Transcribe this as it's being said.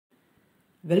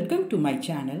Welcome to my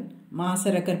channel,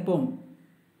 maasarakarpom.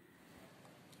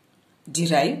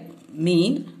 Derive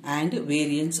mean and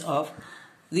variance of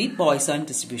the Poisson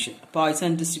distribution.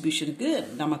 Poisson distribution ku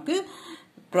namakku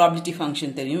probability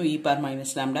function theriyum e power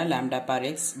minus lambda lambda power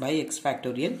x by x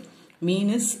factorial. Mean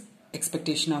is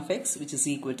expectation of x, which is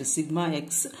equal to sigma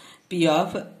x p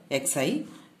of xi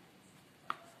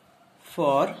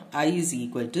for I is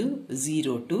equal to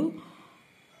 0 to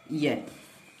n.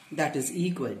 That is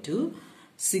equal to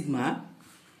sigma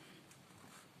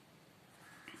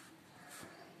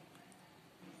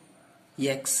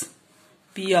x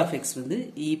p of x வந்து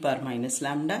e power minus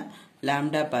lambda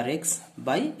lambda power x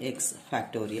by x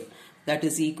factorial. That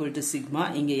is equal to sigma.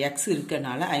 இங்க x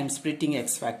இருக்கனால I am splitting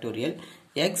x factorial.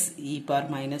 X e power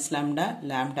minus lambda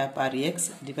lambda power x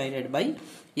divided by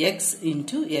x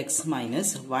into x minus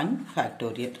 1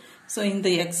 factorial. So இந்த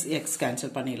x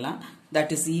cancel பண்ணிடலாம்.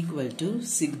 That is equal to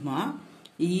sigma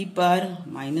e power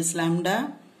minus lambda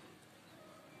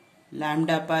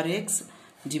lambda power x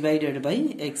divided by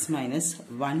x minus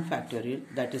 1 factorial.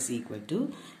 That is equal to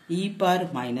e power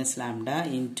minus lambda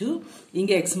into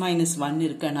இங்க x minus 1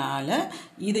 இருக்கனால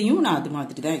இதையும் நான் அது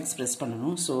மாதிரி தான் express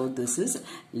பண்ணணும். So this is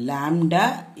lambda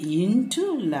into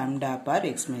lambda power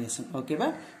x minus 1. ஓகேவா?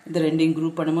 இது ரெண்டையும்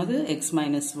குரூப் பண்ணும்போது x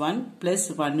minus 1 plus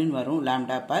 1 வரும்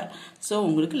lambda power. So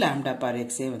உங்களுக்கு lambda power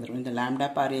x வந்துரும். இந்த lambda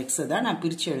power x தான் நான்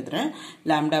பிரிச்சு எழுதுறேன்.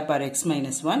 lambda power x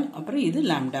minus 1 அப்புறம் இது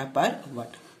lambda power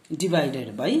 1 divided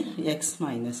by x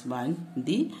minus 1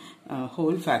 the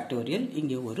whole factorial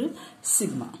இங்கே ஒரு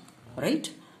sigma, right?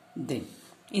 Then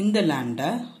in the lambda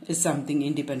is something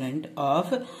independent of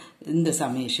in the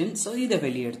summation, so இதை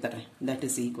வெளியே எடுத்துறேன். That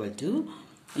is equal to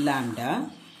lambda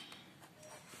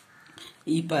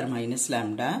e power minus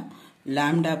lambda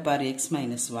lambda power x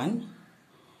minus 1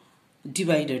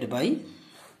 divided by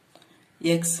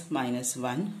x minus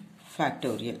 1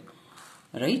 factorial,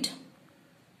 right?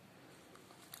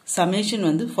 Summation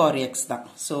வந்து for x தான்.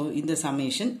 So இந்த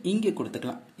summation இங்கே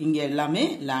கொடுத்துக்கலாம். இங்கே எல்லாமே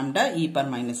lambda e power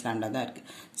minus lambda தான் இருக்கு.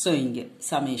 So இங்கே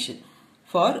summation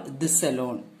for this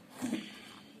alone.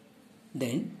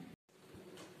 Then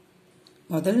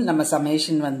முதல் நம்ம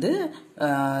summation வந்து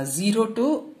 0 to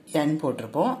n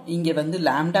போட்டிருப்போம். இங்கே வந்து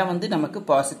lambda வந்து நமக்கு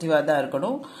பாசிட்டிவா தான்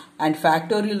இருக்கணும். And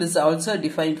factorial is also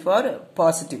defined for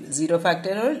positive. 0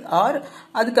 factorial or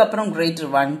அதுக்கப்புறம் greater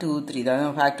 1, 2, 3 தான்.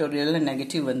 Factorial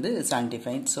negative வந்து is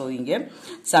undefined. So இங்கே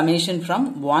summation from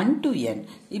 1 to n.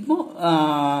 இப்போ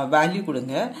value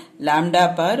கொடுங்க. lambda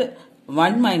per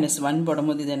 1 minus 1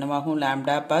 போடும்போது இது என்னவாகும்?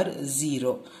 lambda per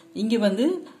 0. இங்கே வந்து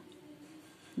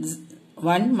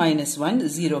 1 minus 1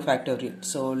 0 factorial.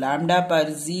 So lambda per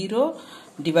 0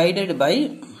 divided by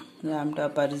lambda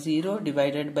per 0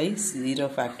 divided by 0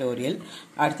 factorial.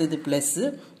 அடுத்தது plus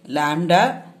lambda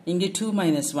இங்கே 2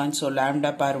 minus 1, so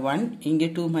lambda per 1 இங்கே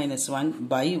 2 minus 1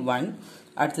 by 1.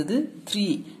 அடுத்தது 3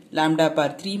 lambda per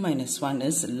 3 minus 1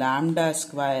 is lambda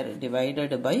square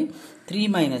divided by 3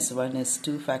 minus 1 is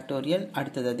 2 factorial.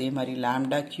 அடுத்தது அதே மாதிரி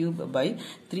lambda cube by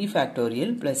 3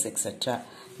 factorial plus etc.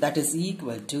 That is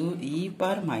equal to e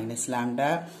power minus lambda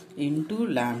into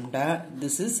lambda.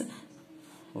 This is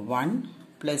 1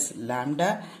 plus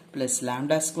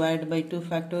lambda squared by 2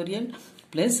 factorial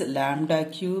plus lambda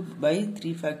cube by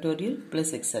 3 factorial plus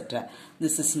etc.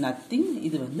 This is nothing.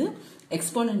 இது வந்து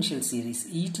exponential series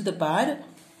e to the power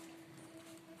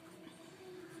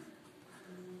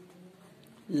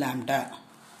lambda,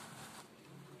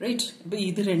 right? இப்போ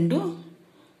இது ரெண்டும்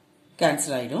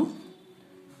cancel ஆயிடும்.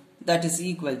 That is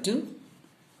equal to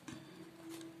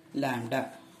lambda.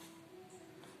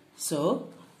 So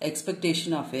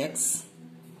expectation of x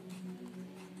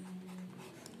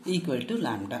equal to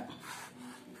lambda.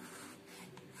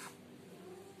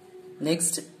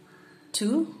 Next to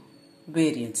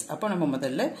variance. அப்போ நம்ம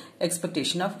முதல்ல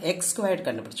expectation of x squared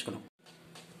கண்டுபிடிச்சுக்கணும்.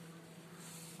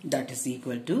 That is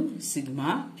equal to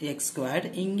sigma x squared.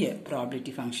 இங்கே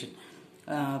probability function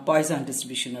Poisson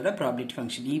distribution ஓட probability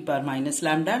function e power minus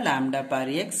lambda lambda power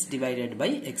x divided by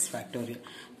x factorial.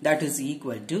 That is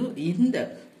equal to இந்த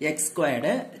x squared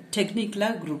technically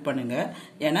group பண்ணுங்க.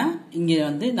 ஏன்னா இங்க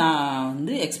வந்து நான்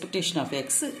வந்து expectation of x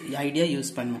idea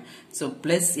use பண்ணுவேன். So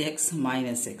plus x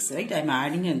minus x, right? I am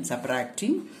adding and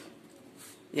subtracting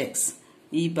x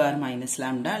e power minus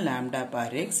lambda lambda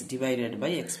power x divided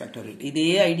by x factorial. இதே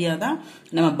idea தான்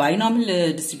நம்ம binomial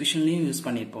distributionலயும் யூஸ்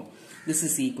பண்ணிருப்போம். This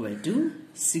is equal to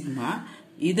sigma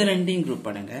இது ரெண்டையும் group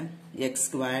பண்ணுங்க. x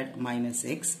squared minus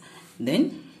x then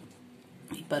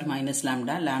e power minus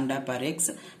lambda lambda power x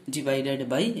divided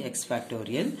by x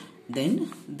factorial, then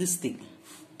this thing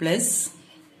plus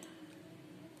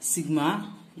sigma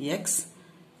x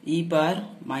e power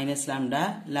minus lambda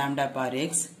lambda power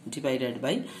x divided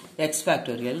by x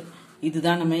factorial.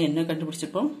 இதுதான் நம்ம என்ன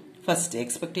கண்டுபிடிச்சிருப்போம்? First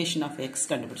expectation of x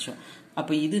கண்டுபிடிச்சோம்.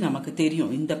 அப்போ இது நமக்கு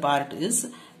தெரியும். இந்த part is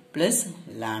plus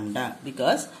lambda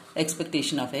because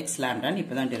expectation of x lambda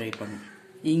இப்பதான் derive பண்ணும்.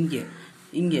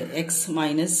 இங்க x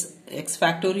minus x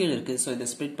factorial இருக்கு. So இதை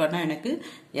split பண்ணா எனக்கு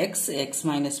x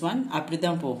minus 1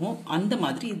 அப்படிதான் போகும். அந்த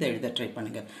மாதிரி இதை எழுத ட்ரை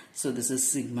பண்ணுங்க. So this is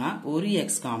sigma. ஒரு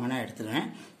x காமனா எடுத்துறேன்.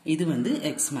 இது வந்து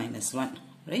x minus 1.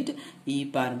 Right? e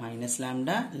power minus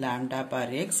lambda lambda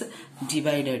power x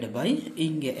divided by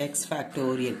இங்க x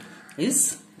factorial is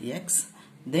x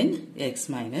then x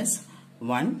minus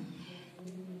 1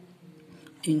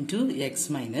 into x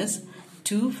minus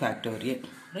 2 factorial.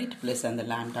 Right? Plus and the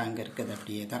lambda அங்க இருக்குது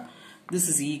அப்படியே தான். This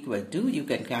is equal to, you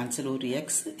can cancel over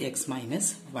x minus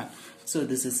 1. So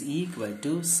this is equal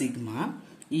to sigma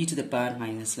e to the power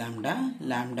minus lambda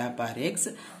lambda power x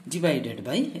divided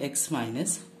by x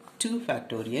minus 2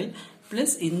 factorial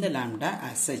plus in the lambda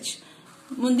as such.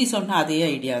 முந்தி சொன்ன அதே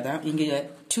idea தான். இங்க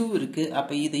 2 இருக்கு.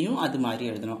 அப்ப இதையும் அது மாதிரி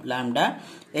எழுதணும். lambda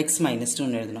x minus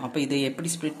 2 எழுதணும். அப்ப இதை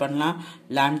எப்படி ஸ்ப்ளிட் பண்ணலாம்?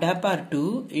 lambda power 2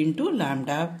 into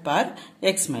lambda power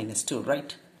x minus 2,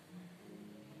 right?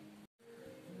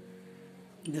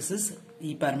 This is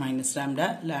e power minus lambda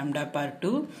lambda power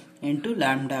 2 into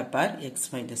lambda power x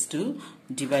minus 2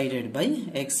 divided by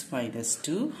x minus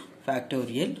 2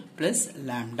 factorial plus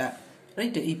lambda.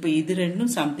 Right? இப்போ இது ரெண்டும்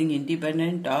something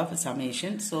independent of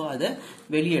summation. So அதை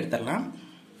வெளியே எடுத்துடலாம்.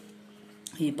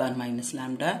 e power minus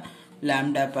lambda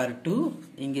lambda power 2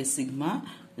 இங்கே sigma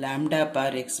lambda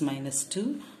power x minus 2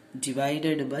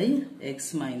 divided by x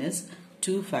minus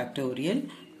 2 factorial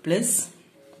plus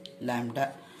lambda.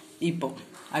 இப்போ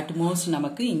at most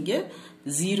நமக்கு இங்கே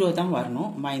 0 தான்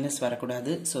வரணும், minus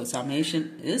வரக்கூடாது. So summation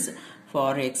is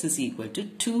for x is equal to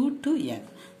 2 to n.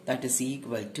 That is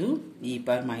equal to e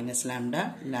power minus lambda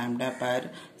lambda power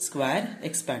square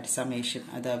expand summation.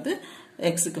 அதாவது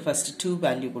x க்கு first 2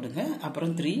 value கொடுங்க,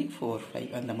 அப்புறம் 3 4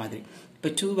 5 அந்த மாதிரி. இப்போ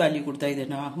 2 value கொடுத்தா இது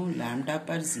என்ன ஆகும்? lambda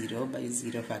power 0 by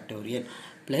 0 factorial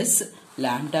plus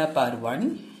lambda power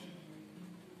 1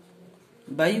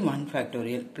 by 1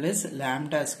 factorial plus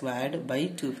lambda squared by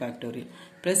 2 factorial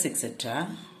plus etc.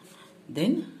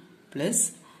 Then plus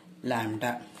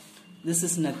lambda. This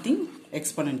is nothing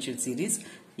exponential series.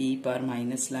 e power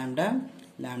minus lambda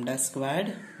lambda squared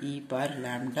e power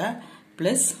lambda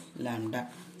plus lambda.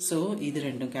 So இது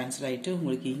ரெண்டும் cancel ஆயிட்டு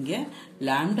உங்களுக்கு இங்க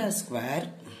lambda square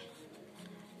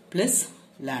plus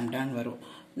lambda வரும்.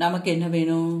 நமக்கு என்ன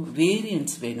வேணும்?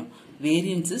 variance வேணும்.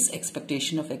 Variance is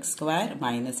expectation of x square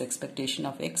minus expectation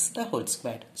of x the whole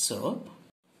squared. So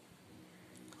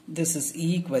this is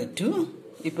equal to,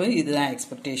 இப்போ இதுதான்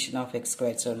expectation of x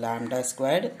squared. So lambda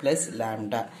squared plus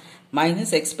lambda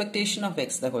minus expectation of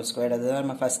x the whole squared. அதுதான்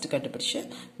நம்ம first கண்டுபிடிச்ச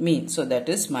mean. So that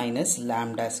is minus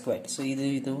lambda squared. So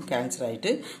இதுவும் cancel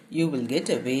ஆயிட்டு you will get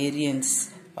a variance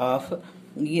of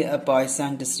a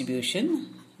Poisson distribution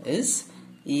is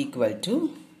equal to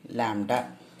lambda.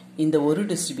 இந்த ஒரு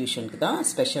distributionக்கு தான்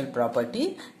special property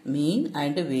mean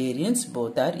and variance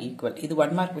both are equal. இது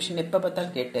 1 mark question எப்ப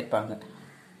பார்த்தாலும் கேட்டே இருப்பாங்க.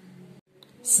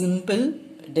 Simple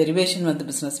derivation வந்து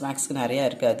business mathsக்கு நிறைய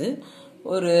இருக்காது.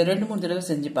 ஒரு 2-3 தடவை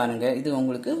செஞ்சு பாருங்க. இது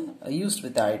உங்களுக்கு used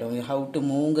with ஆயிடும். How to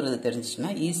moveங்கிறது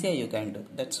தெரிஞ்சிச்சுன்னா ஈஸியா you can do.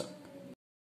 That's all.